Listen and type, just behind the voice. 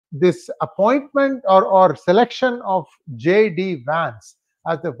this appointment or selection of J.D. Vance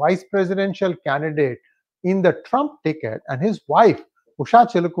as the vice presidential candidate in the Trump ticket, and his wife,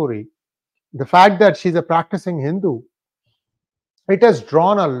 Usha Chilukuri, the fact that she's a practicing Hindu, it has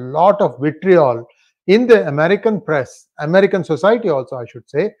drawn a lot of vitriol in the American press, American society also, I should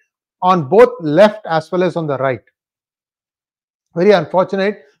say, on both left as well as on the right. Very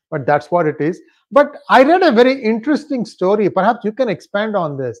unfortunate, but that's what it is. But I read a very interesting story. Perhaps you can expand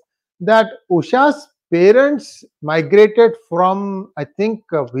on this. That Usha's parents migrated from, I think,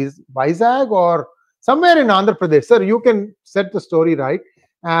 𝗣𝗽𝗫𝙐 or somewhere in Andhra Pradesh. Sir, you can set the story right.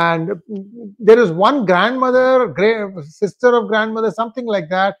 And there is one grandmother, sister of grandmother, something like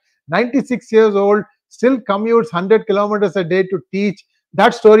that, 96 years old, still commutes 100 kilometers a day to teach.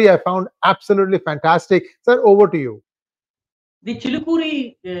 That story I found absolutely fantastic. Sir, over to you. The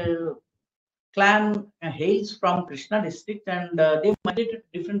Chilukuri clan hails from Krishna district, and they migrated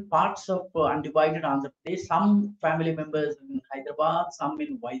to different parts of undivided Andhra Pradesh. Some family members in Hyderabad, some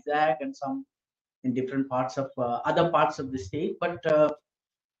in 𝗣𝗽𝗫𝙐, and some in different parts of other parts of the state. But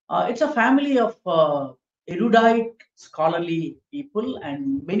it's a family of erudite, scholarly people,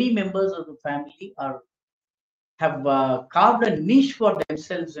 and many members of the family have carved a niche for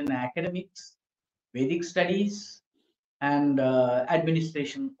themselves in academics, Vedic studies, and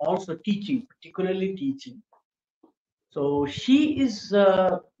administration, also teaching, particularly teaching. So she is,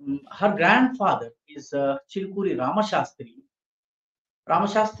 her grandfather is Chilukuri Ramashastri.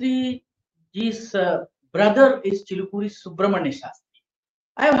 Ramashastri ji's brother is Chilukuri Subramanya Shastri.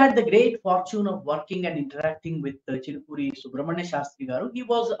 I have had the great fortune of working and interacting with Chilukuri Subramanya Shastri Garu. He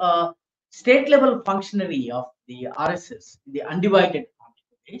was a state level functionary of the RSS, the undivided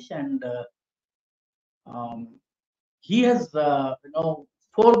Andhra Pradesh, and he has,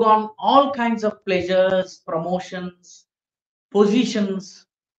 foregone all kinds of pleasures, promotions, positions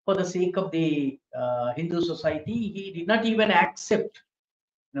for the sake of the Hindu society. He did not even accept,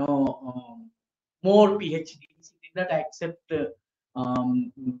 more PhDs. He did not accept,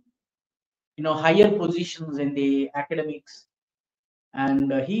 higher positions in the academics,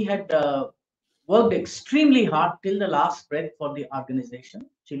 and he had worked extremely hard till the last breath for the organization,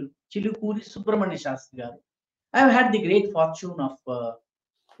 Chilukuri Subramanya Shastri Garu. I have had the great fortune of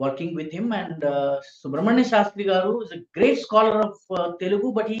working with him, and Subramanya Shastri Garu is a great scholar of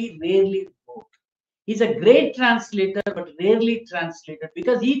Telugu, but he rarely wrote. He's a great translator, but rarely translated,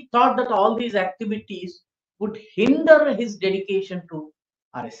 because he thought that all these activities would hinder his dedication to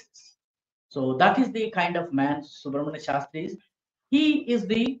RSS. So that is the kind of man Subramanya Shastri is. He is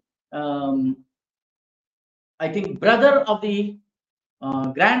the, I think, brother of the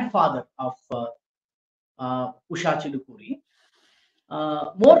grandfather of Usha Chilukuri.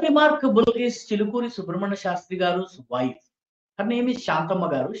 More remarkable is Chilukuri Subramanya Shastri Garu's wife. Her name is Shantamma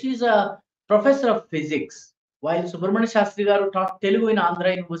Garu. She is a professor of physics. While Subramanya Shastri Garu taught Telugu in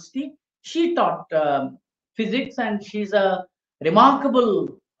Andhra University, she taught physics, and she's a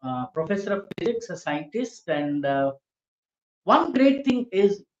remarkable professor of physics, a scientist. And one great thing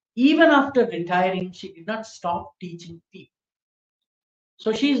is, even after retiring, she did not stop teaching people.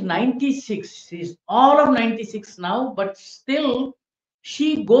 So she's 96. She's all of 96 now, but still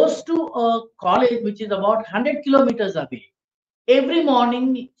she goes to a college which is about 100 kilometers away. Every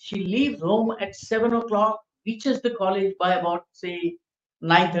morning she leaves home at 7 o'clock, reaches the college by about, say,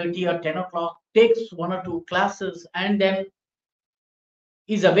 9:30 or 10 o'clock, takes one or two classes, and then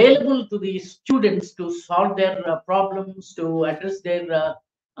is available to the students to solve their problems, to address their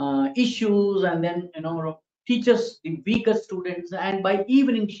issues, and then teaches the weaker students. And by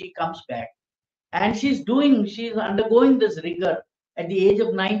evening she comes back, and she's undergoing this rigor at the age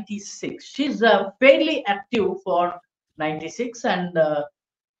of 96. She's fairly active for 96, and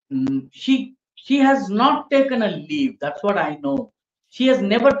she has not taken a leave. That's what I know. She has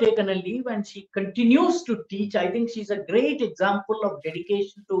never taken a leave, and she continues to teach. I think she's a great example of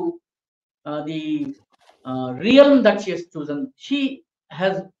dedication to the realm that she has chosen. She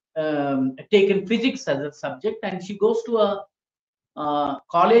has taken physics as a subject, and she goes to a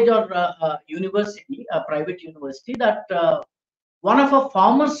college or a university, a private university, that one of a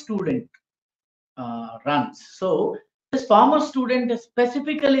former student runs. So this former student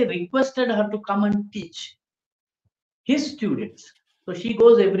specifically requested her to come and teach his students. So she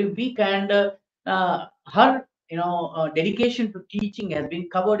goes every week, and her dedication to teaching has been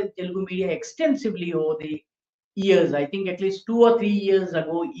covered in Telugu media extensively over the years. I think at least 2 or 3 years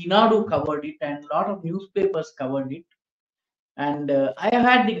ago, Inadu covered it, and a lot of newspapers covered it. And I have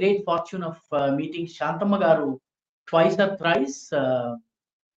had the great fortune of meeting Shantamma Garu twice or thrice,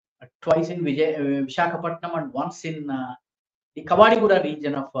 twice in Visakhapatnam and once in the 𝗣𝗬𝗪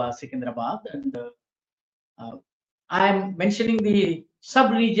region of Secunderabad, and I am mentioning the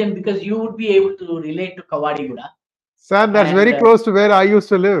sub-region because you would be able to relate to 𝗣𝗪𝗪. Sir, that's very close to where I used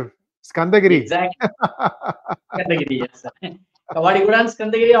to live. Skandagiri. Exactly. Skandagiri, yes. 𝗣𝗪𝗪 and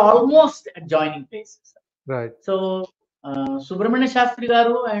Skandagiri are almost adjoining places. Right. So, Subramanya Shastri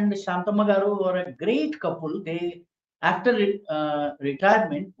Garu and Shantamma Garu were a great couple. They, after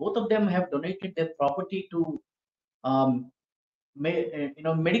retirement, both of them have donated their property to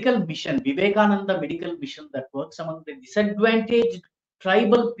medical mission, Vivekananda medical mission that works among the disadvantaged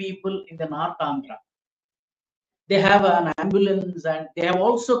tribal people in the North Andhra. They have an ambulance, and they have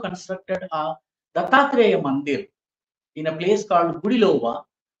also constructed a 𝗣𝗚𝗪𝗪 Mandir in a place called Gudilova,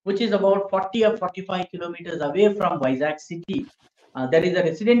 which is about 40 or 45 kilometers away from Vizag city. There is a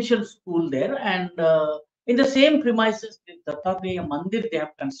residential school there, and in the same premises, the 𝗣𝗚𝗪𝗪 Mandir they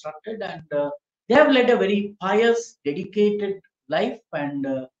have constructed, and they have led a very pious, dedicated life. And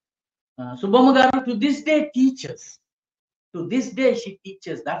Subbamma Garu to this day teaches. To this day, she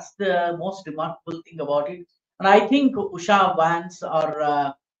teaches. That's the most remarkable thing about it. And I think Usha Vance,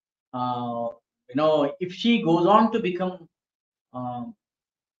 or if she goes on to become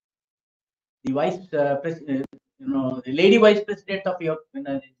the vice president, the lady vice president of the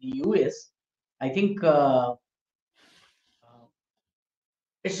US, I think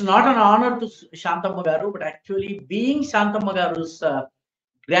it's not an honor to Shantamma Garu, but actually being Shantamma Garu's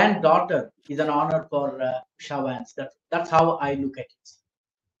granddaughter is an honor for Usha Vance. That's how I look at it.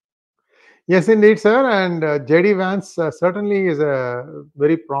 Yes, indeed, sir. And J.D. Vance certainly is a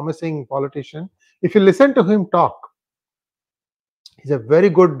very promising politician. If you listen to him talk, he's a very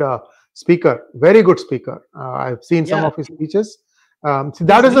good speaker, very good speaker. I've seen some of his speeches. So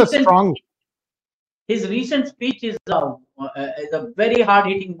that is a strong. His recent speech is a very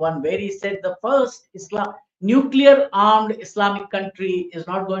hard-hitting one, where he said the first nuclear-armed Islamic country is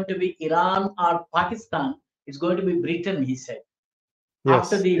not going to be Iran or Pakistan; it's going to be Britain. He said.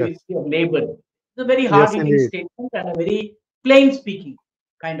 After the victory of Labour. It's a very hard-hitting statement and a very plain-speaking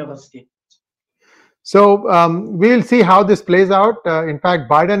kind of a statement. So we'll see how this plays out. In fact,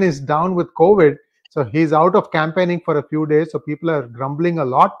 Biden is down with COVID, so he's out of campaigning for a few days. So people are grumbling a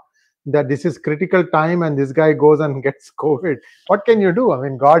lot that this is critical time and this guy goes and gets COVID. What can you do? I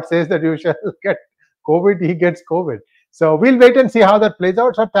mean, God says that you shall get COVID, he gets COVID. So we'll wait and see how that plays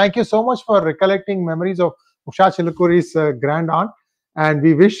out. So thank you so much for recollecting memories of Usha Chilukuri's grand aunt. And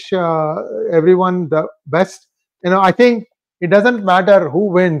we wish everyone the best. I think it doesn't matter who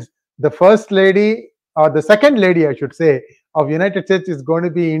wins. The first lady, or the second lady, I should say, of United States is going to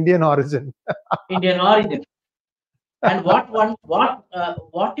be Indian origin. Indian origin. And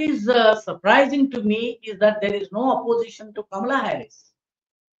what is surprising to me is that there is no opposition to Kamala Harris.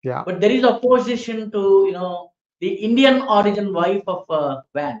 Yeah. But there is opposition to the Indian origin wife of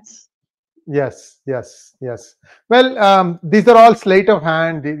Vance. Yes. Well, these are all sleight of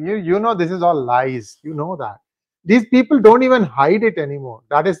hand. You know, this is all lies. You know that. These people don't even hide it anymore.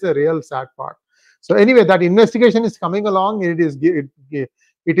 That is the real sad part. So anyway, that investigation is coming along. It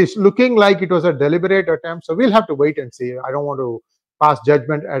is looking like it was a deliberate attempt. So we'll have to wait and see. I don't want to pass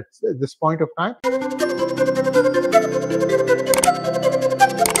judgment at this point of time.